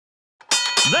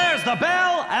There's the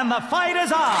bell, and the fight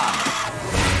is on!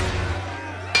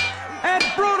 And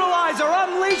Brutalizer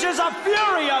unleashes a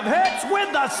fury of hits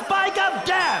with the Spike of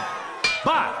Death!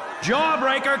 But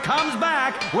Jawbreaker comes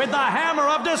back with the Hammer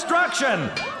of Destruction!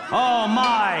 Oh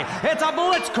my, it's a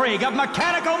blitzkrieg of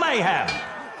mechanical mayhem!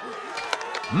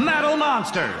 Metal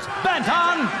monsters, bent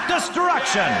on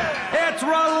destruction! It's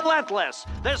relentless!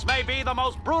 This may be the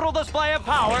most brutal display of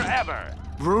power ever!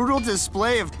 Brutal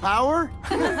display of power?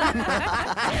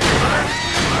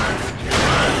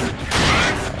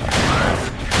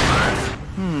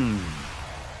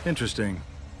 Interesting.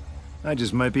 I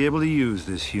just might be able to use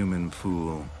this human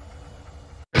fool.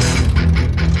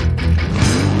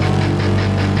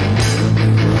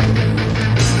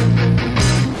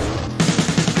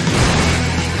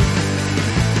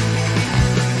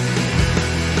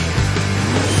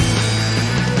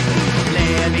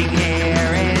 Living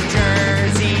here in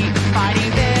Jersey,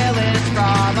 fighting villains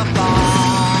from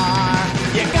afar.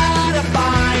 You gotta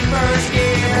find first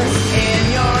gear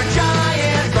in your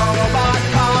giant robot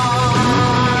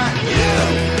car. You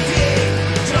dig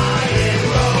giant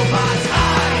robots,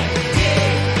 I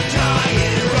dig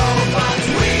giant robots,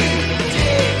 we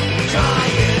dig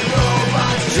giant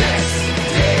robots, just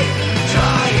dig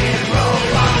giant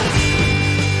robots.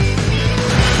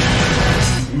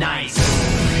 Nice.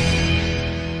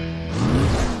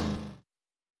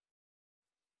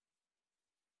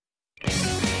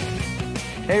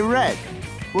 Hey, Red,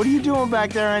 what are you doing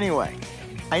back there anyway?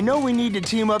 I know we need to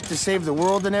team up to save the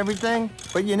world and everything,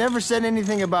 but you never said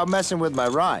anything about messing with my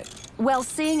ride. Well,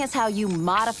 seeing as how you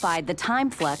modified the time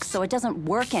flux so it doesn't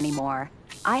work anymore,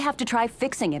 I have to try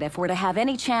fixing it if we're to have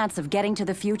any chance of getting to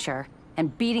the future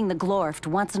and beating the Glorft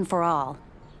once and for all.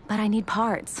 But I need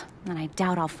parts, and I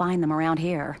doubt I'll find them around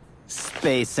here.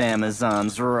 Space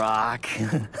Amazons rock.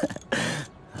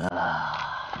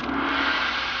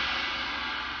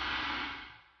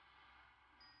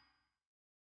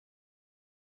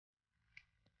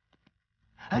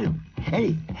 Hey,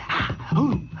 hey,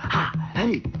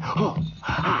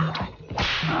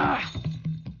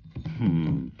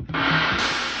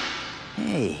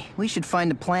 Hey, we should find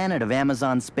a planet of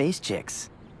Amazon space chicks.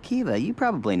 Kiva, you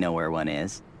probably know where one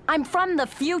is. I'm from the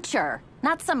future,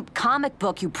 not some comic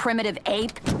book, you primitive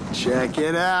ape. check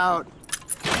it out.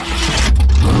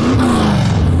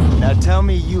 Now tell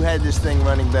me you had this thing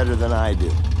running better than I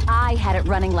do. I had it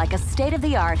running like a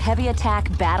state-of-the-art heavy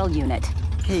attack battle unit.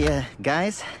 Hey,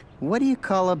 guys, what do you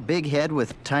call a big head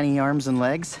with tiny arms and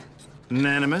legs?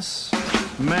 Magnanimous.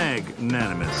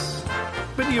 Magnanimous.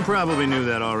 But you probably knew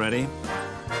that already.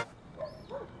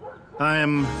 I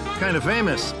am kind of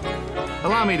famous.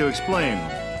 Allow me to explain.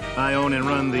 I own and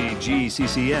run the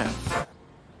GCCF.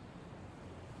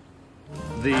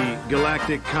 The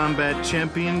Galactic Combat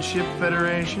Championship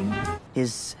Federation.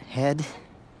 His head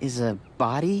is a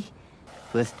body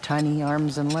with tiny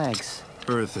arms and legs.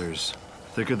 Earthers.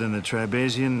 Thicker than the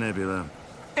Tribasian Nebula.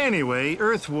 Anyway,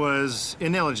 Earth was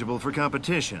ineligible for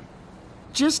competition.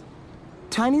 Just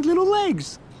tiny little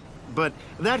legs. But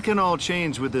that can all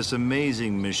change with this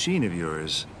amazing machine of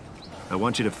yours. I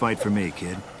want you to fight for me,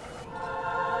 kid.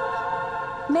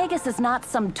 Megas is not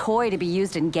some toy to be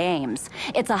used in games.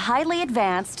 It's a highly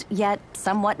advanced, yet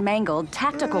somewhat mangled,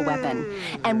 tactical weapon.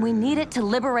 And we need it to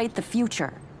liberate the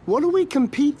future. What do we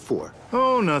compete for?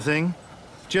 Oh, nothing.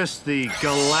 Just the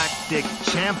Galactic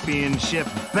Championship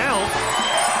belt.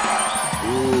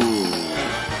 Ooh,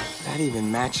 that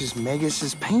even matches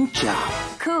Megas' paint job.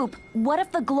 Coop, what if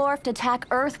the Glorft attack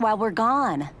Earth while we're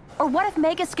gone? Or what if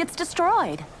Megas gets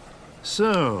destroyed?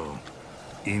 So,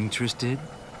 interested?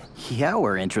 Yeah,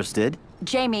 we're interested.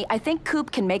 Jamie, I think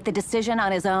Coop can make the decision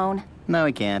on his own. No,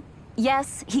 he can't.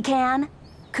 Yes, he can.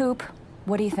 Coop,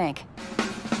 what do you think?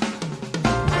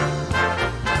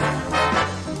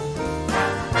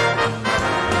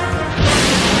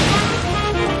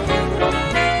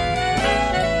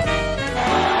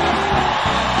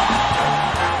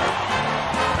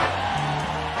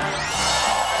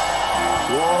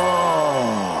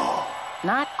 Whoa!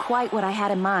 Not quite what I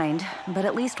had in mind, but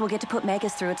at least we'll get to put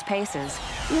Megas through its paces.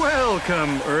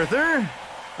 Welcome, Earther.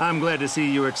 I'm glad to see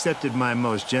you accepted my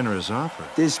most generous offer.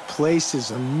 This place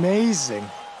is amazing.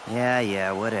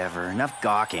 Yeah, whatever. Enough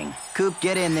gawking. Coop,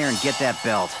 get in there and get that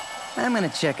belt. I'm gonna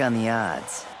check on the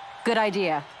odds. Good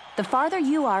idea. The farther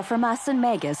you are from us and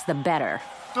Megas, the better.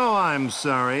 Oh, I'm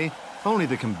sorry. Only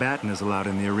the combatant is allowed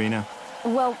in the arena.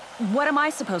 Well, what am I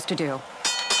supposed to do?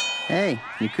 Hey,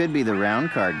 you could be the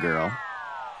round card girl.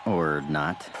 Or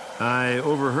not. I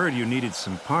overheard you needed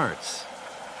some parts.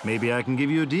 Maybe I can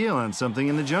give you a deal on something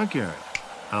in the junkyard.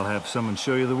 I'll have someone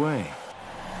show you the way.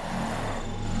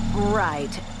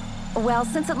 Right. Well,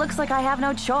 since it looks like I have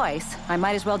no choice, I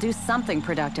might as well do something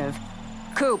productive.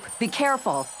 Coop, be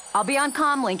careful. I'll be on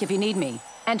comlink if you need me.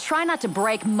 And try not to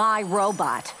break my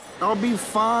robot. I'll be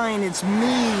fine, it's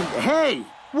me. Hey,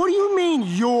 what do you mean,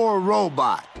 your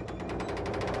robot?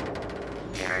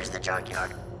 Here's the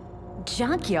junkyard.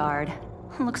 Junkyard?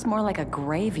 Looks more like a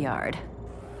graveyard.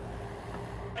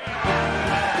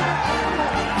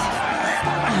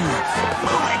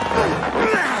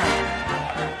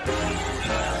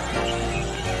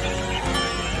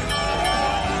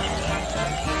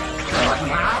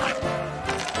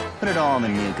 Put it all on the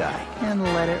new guy and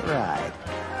let it ride.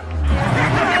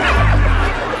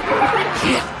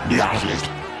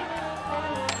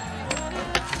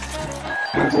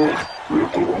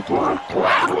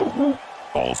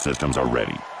 All systems are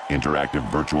ready. Interactive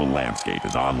virtual landscape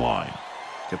is online.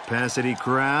 Capacity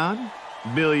crowd?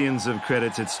 Billions of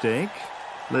credits at stake.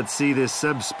 Let's see this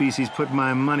subspecies put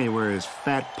my money where his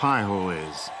fat pie hole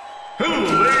is.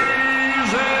 Ladies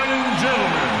and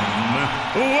gentlemen,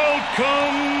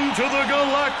 welcome to the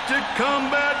Galactic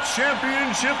Combat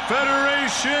Championship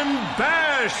Federation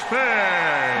Bash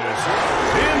Fest!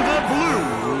 In the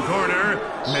blue corner,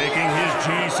 making his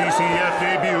GCCF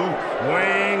debut,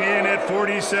 weighing in at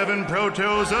 47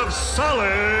 protos of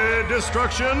solid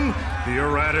destruction, the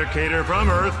Eradicator from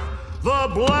Earth, the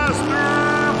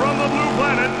Blaster from the blue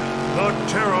planet, the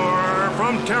Terror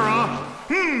from Terra,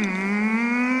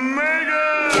 Megas!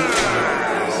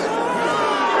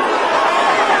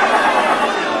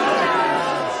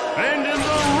 And in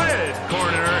the red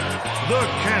corner, the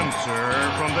Cancer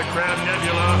from the Crab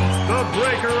Nebula, the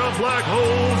Breaker of Black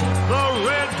Holes, the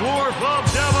Red Dwarf of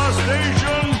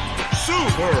Devastation,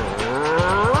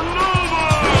 Supernova!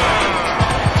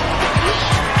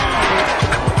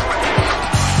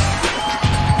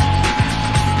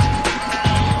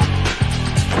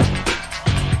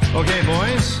 Okay,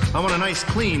 boys, I want a nice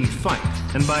clean fight.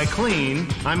 And by clean,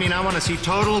 I mean I want to see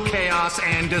total chaos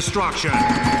and destruction.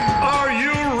 Are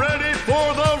you ready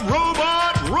for the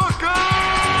Robot Ruckus?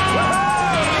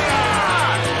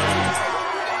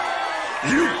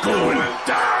 You're going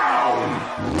down!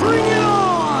 Bring it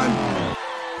on!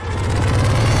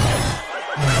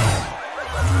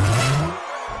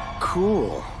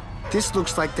 Cool. This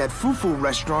looks like that fufu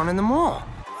restaurant in the mall.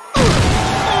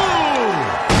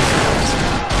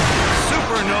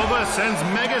 Supernova sends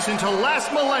Megas into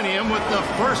last millennium with the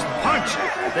first punch.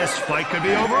 This fight could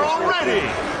be over already.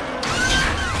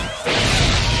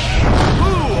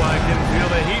 Ooh, I can feel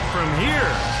the heat from here.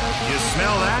 You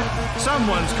smell that?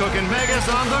 Someone's cooking Megas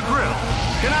on the grill.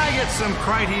 Can I get some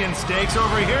Criterion steaks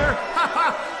over here?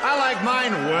 I like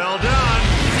mine well done.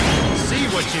 See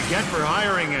what you get for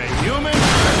hiring a human?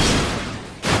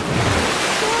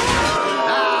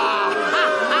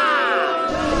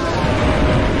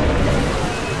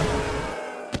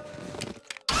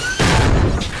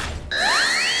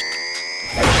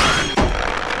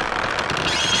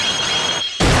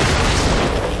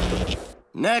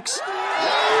 Next.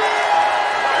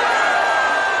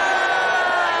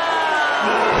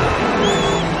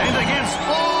 And against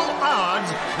all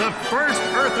odds, the first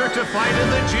Earther to fight in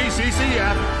the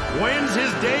GCCF wins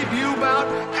his debut bout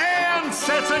and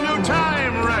sets a new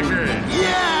time record.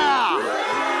 Yeah!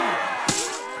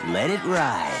 Let it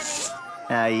ride.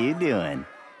 How you doing?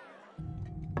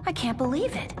 I can't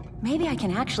believe it. Maybe I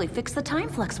can actually fix the time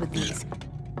flux with these.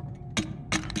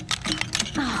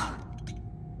 Oh.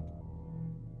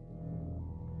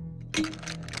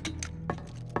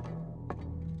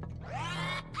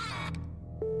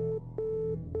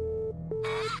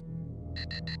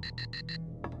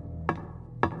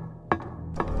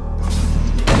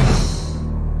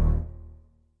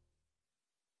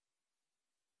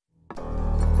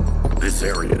 This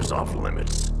area is off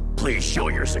limits. Please show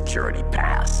your security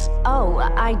pass. Oh,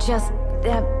 I just...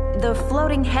 the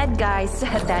floating head guy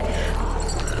said that...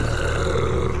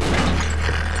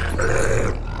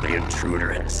 The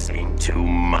intruder has seen too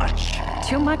much.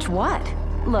 Too much what?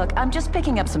 Look, I'm just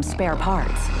picking up some spare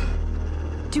parts.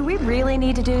 Do we really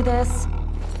need to do this?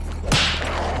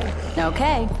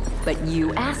 Okay, but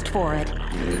you asked for it.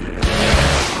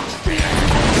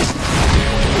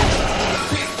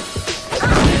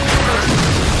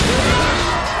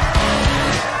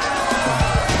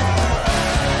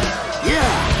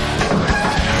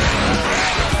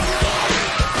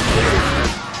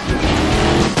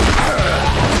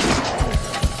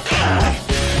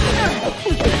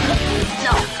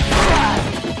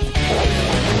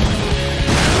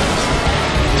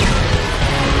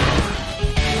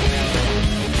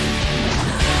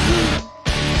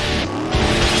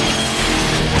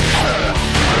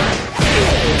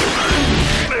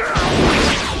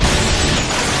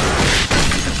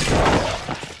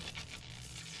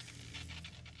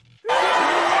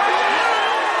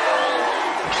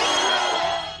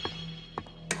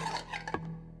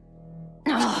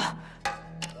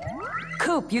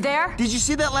 Coop, you there? Did you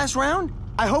see that last round?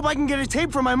 I hope I can get a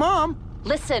tape from my mom.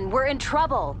 Listen, we're in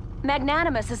trouble.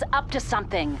 Magnanimous is up to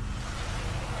something.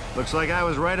 Looks like I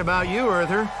was right about you,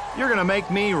 Earther. You're gonna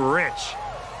make me rich.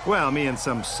 Well, me and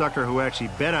some sucker who actually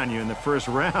bet on you in the first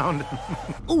round.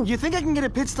 Ooh, you think I can get a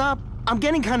pit stop? I'm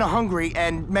getting kind of hungry,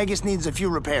 and Megas needs a few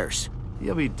repairs.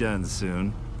 You'll be done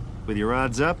soon. With your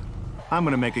odds up, I'm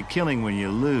gonna make a killing when you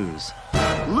lose.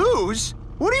 Lose?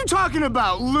 What are you talking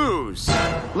about, lose?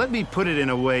 Let me put it in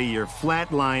a way your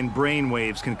flatline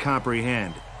brainwaves can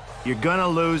comprehend. You're gonna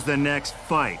lose the next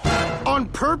fight. On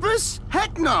purpose?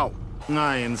 Heck no!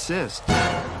 I insist.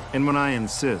 And when I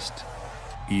insist,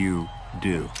 you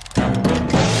do.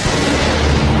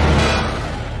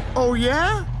 Oh,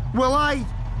 yeah? Well, I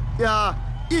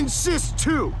insist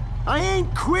too. I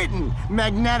ain't quitting,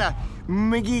 Magnanimous,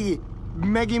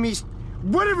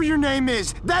 whatever your name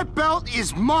is, that belt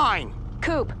is mine!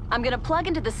 Coop, I'm gonna plug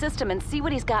into the system and see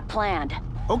what he's got planned.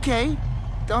 Okay,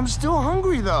 I'm still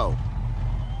hungry though.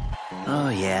 Oh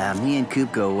yeah, me and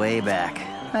Coop go way back.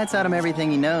 I taught him everything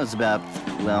he knows about,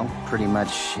 well, pretty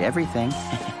much everything.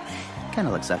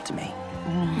 Kinda looks up to me.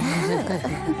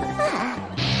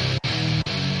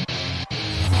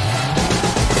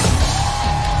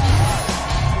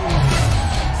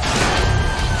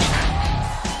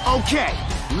 Okay,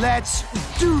 let's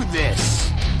do this.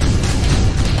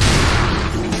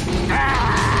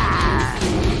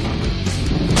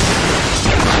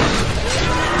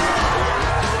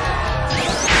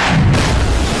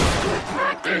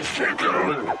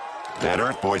 That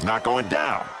Earth boy's not going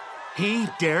down. He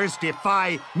dares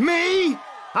defy me?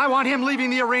 I want him leaving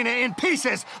the arena in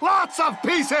pieces! Lots of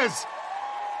pieces!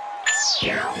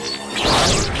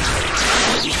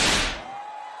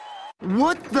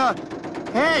 What the?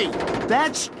 Hey,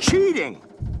 that's cheating!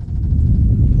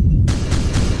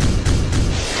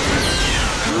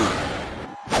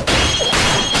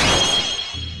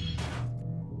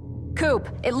 Coop,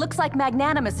 it looks like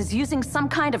Magnanimous is using some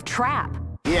kind of trap.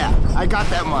 Yeah, I got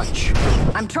that much.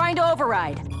 I'm trying to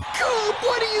override. Coop,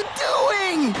 what are you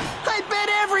doing? I bet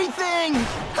everything!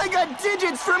 I got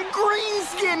digits from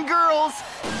green-skin girls!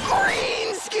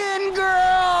 Green-skin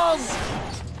girls!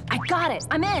 I got it.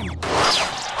 I'm in.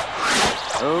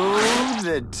 Oh,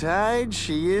 the tide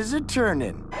she is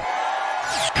a-turning.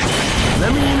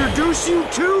 Let me introduce you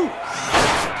to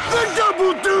the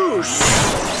Double Deuce!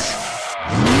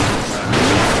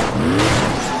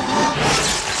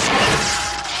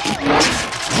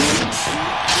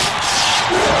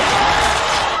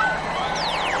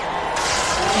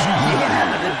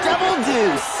 The Double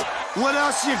Deuce! What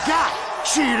else you got,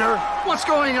 cheater? What's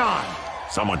going on?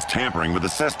 Someone's tampering with the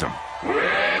system.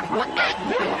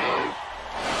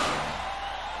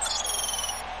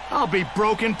 I'll be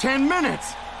broke in 10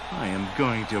 minutes. I am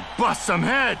going to bust some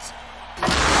heads.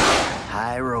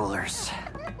 High Rollers.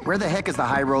 Where the heck is the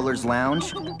High Rollers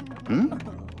Lounge?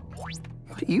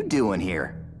 What are you doing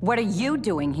here? What are you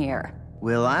doing here?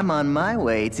 Well, I'm on my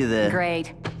way to the...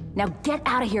 Great. Now get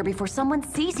out of here before someone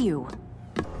sees you.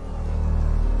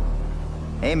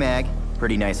 Hey, Mag.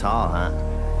 Pretty nice haul, huh?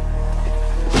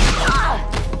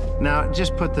 Now,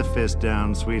 just put the fist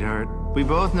down, sweetheart. We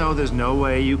both know there's no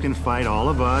way you can fight all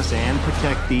of us and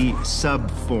protect the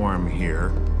sub-form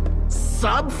here.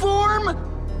 Subform?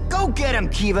 Go get him,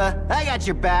 Kiva. I got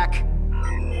your back.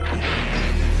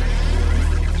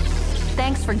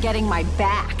 Thanks for getting my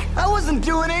back. I wasn't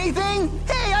doing anything.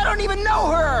 Hey, I don't even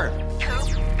know her.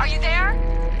 Coop, are you there?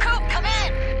 Coop, come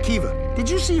in. Kiva, did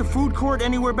you see a food court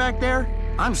anywhere back there?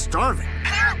 I'm starving.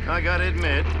 I gotta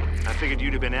admit, I figured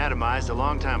you'd have been atomized a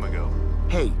long time ago.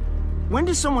 Hey, when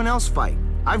does someone else fight?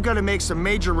 I've got to make some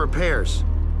major repairs.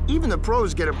 Even the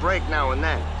pros get a break now and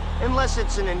then, unless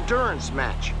it's an endurance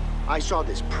match. I saw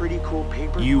this pretty cool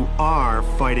paper. You are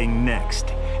fighting next,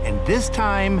 and this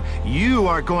time, you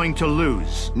are going to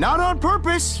lose. Not on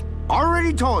purpose.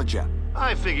 Already told you.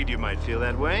 I figured you might feel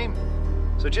that way.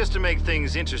 So just to make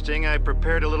things interesting, I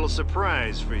prepared a little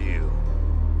surprise for you.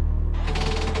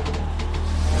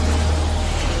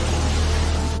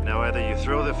 Now either you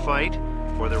throw the fight,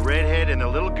 or the redhead and the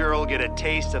little girl get a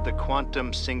taste of the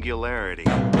quantum singularity.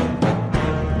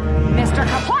 Mr.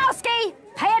 Kaplowski,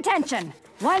 pay attention.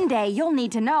 One day you'll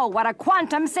need to know what a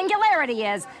quantum singularity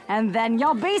is, and then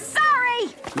you'll be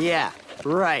sorry! Yeah,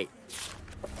 right.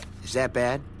 Is that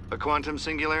bad? A quantum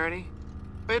singularity?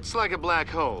 It's like a black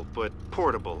hole, but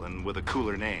portable and with a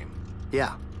cooler name.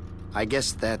 Yeah, I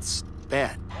guess that's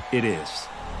bad. It is.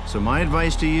 So my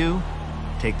advice to you,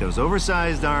 take those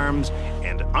oversized arms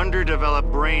and underdeveloped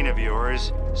brain of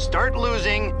yours, start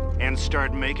losing, and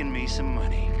start making me some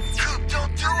money. Coop,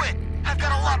 don't do it! I've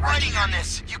got a lot riding on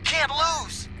this. You can't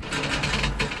lose.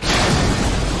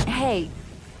 Hey,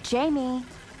 Jamie.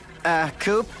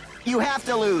 Coop, you have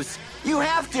to lose. You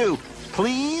have to.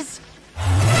 Please?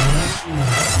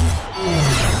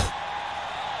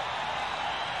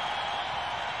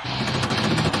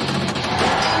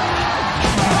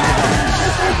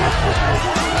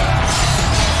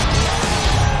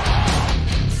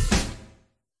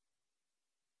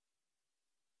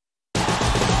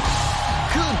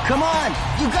 Come on!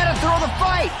 You gotta throw the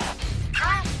fight!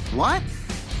 What?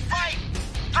 Fight!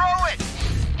 Throw it!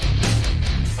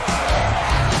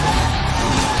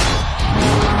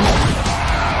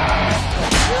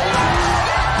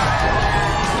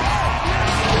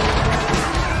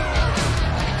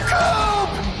 Coop!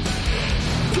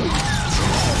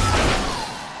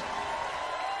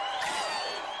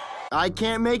 I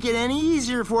can't make it any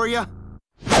easier for you.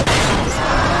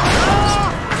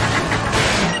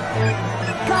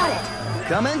 Got it!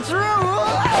 Coming through!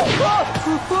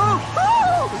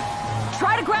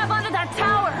 Try to grab onto that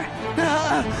tower!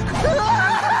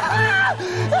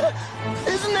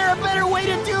 Isn't there a better way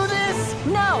to do this?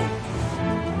 No!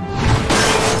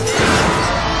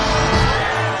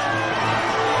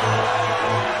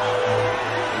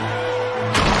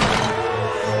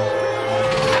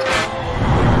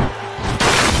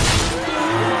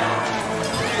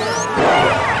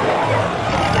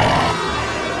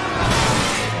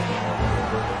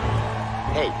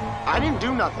 I didn't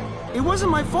do nothing. It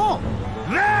wasn't my fault.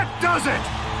 That does it!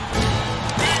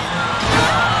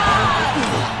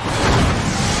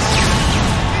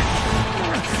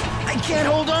 I can't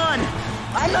hold on.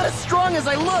 I'm not as strong as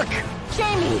I look.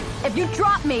 Jamie, if you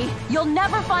drop me, you'll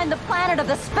never find the planet of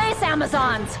the Space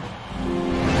Amazons.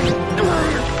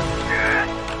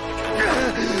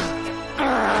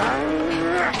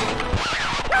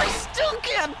 I still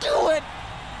can't do it.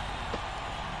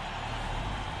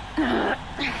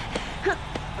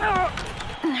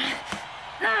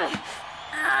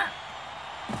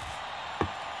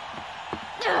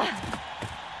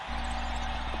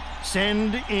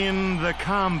 Send in the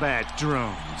combat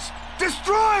drones.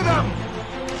 Destroy them!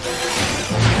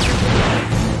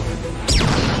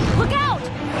 Look out!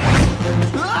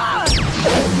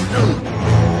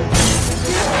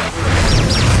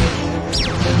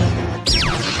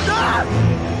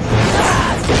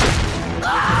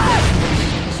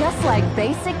 Just like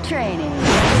basic training.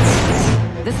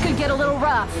 This could get a little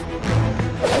rough.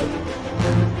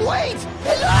 Wait!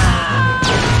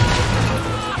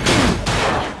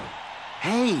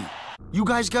 Hey, you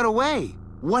guys got away.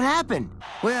 What happened?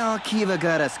 Well, Kiva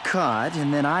got us caught,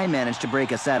 and then I managed to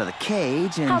break us out of the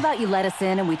cage, and... How about you let us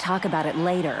in and we talk about it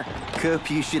later? Coop,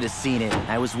 you should have seen it.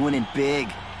 I was winning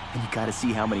big. And you gotta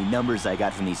see how many numbers I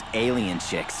got from these alien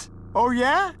chicks. Oh,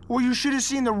 yeah? Well, you should have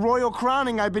seen the royal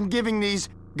crowning I've been giving these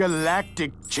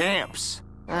galactic champs.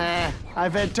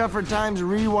 I've had tougher times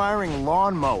rewiring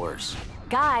lawnmowers.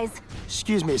 Guys.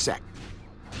 Excuse me a sec.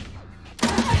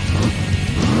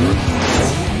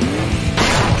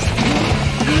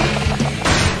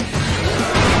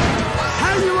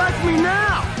 How do you like me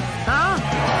now? Huh?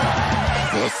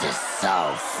 This is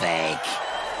so fake.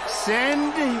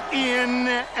 Send in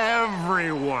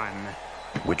everyone.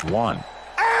 Which one?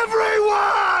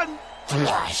 Everyone!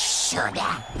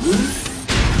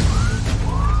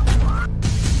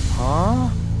 Huh?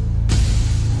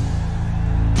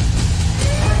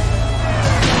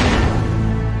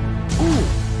 Ooh,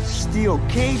 steel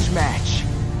cage match.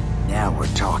 Now we're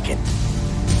talking.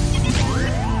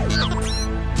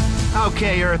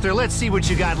 Okay, Earther, let's see what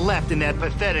you got left in that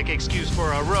pathetic excuse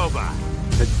for a robot.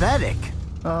 Pathetic.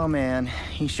 Oh, man.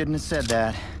 He shouldn't have said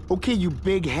that. Okay, you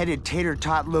big-headed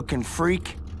tater-tot-looking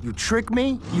freak. You trick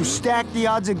me, you stack the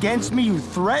odds against me, you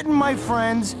threaten my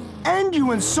friends, and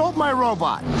you insult my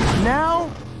robot. Now,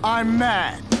 I'm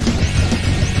mad.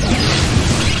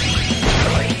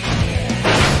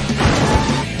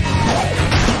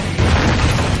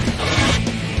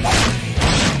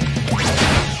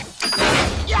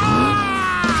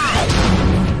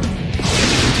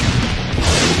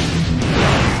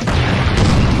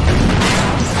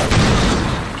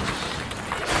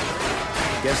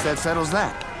 Guess that settles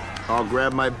that. I'll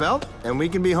grab my belt, and we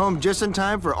can be home just in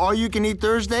time for all-you-can-eat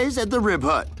Thursdays at the Rib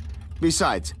Hut.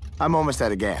 Besides, I'm almost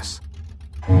out of gas.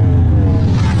 And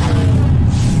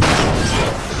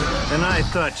I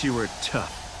thought you were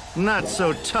tough. Not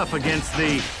so tough against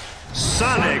the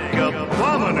Sonic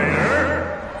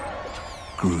Abominator.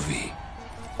 Groovy.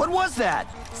 What was that?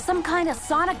 Some kind of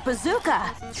sonic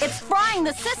bazooka. It's frying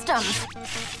the systems.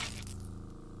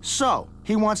 So,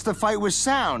 he wants to fight with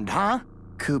sound, huh?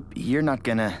 Coop, you're not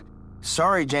gonna...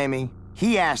 Sorry, Jamie.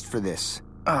 He asked for this.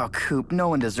 Oh, Coop, no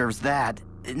one deserves that.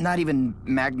 Not even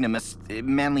Magnanimous,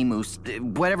 Manly Moose,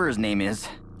 whatever his name is.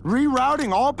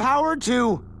 Rerouting all power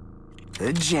to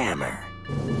the jammer.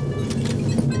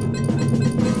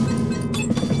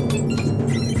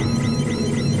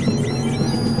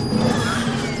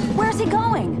 Where's he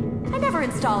going? I never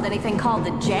installed anything called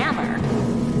the jammer.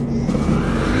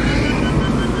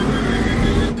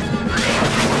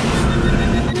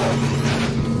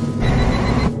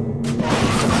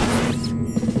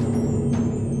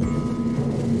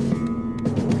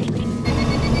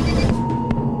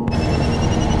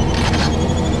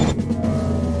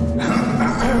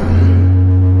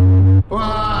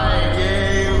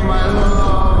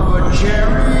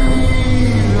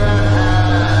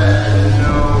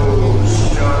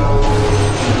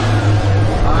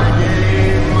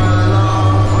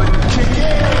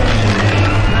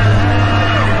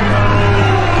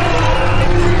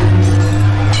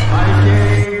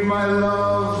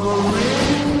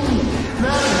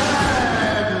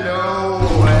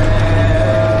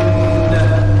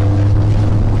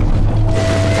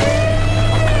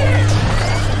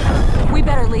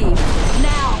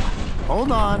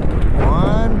 Hold on.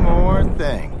 One more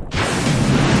thing.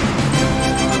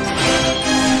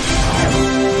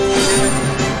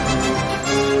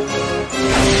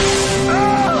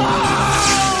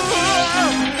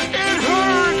 It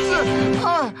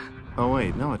hurts! Oh,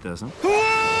 wait, no, it doesn't.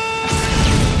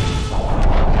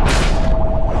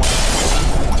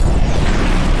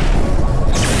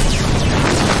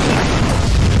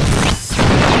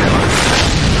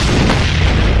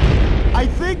 I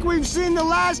think we've seen the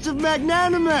last of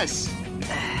Magnanimous.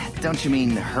 Don't you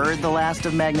mean heard the last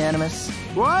of Magnanimous?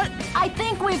 What? I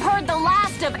think we've heard the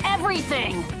last of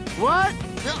everything. What?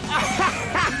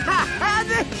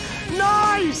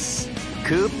 Nice!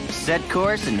 Coop, set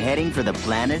course and heading for the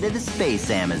planet of the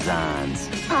Space Amazons.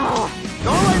 All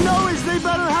I know is they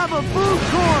better have a food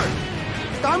court.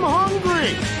 I'm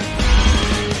hungry.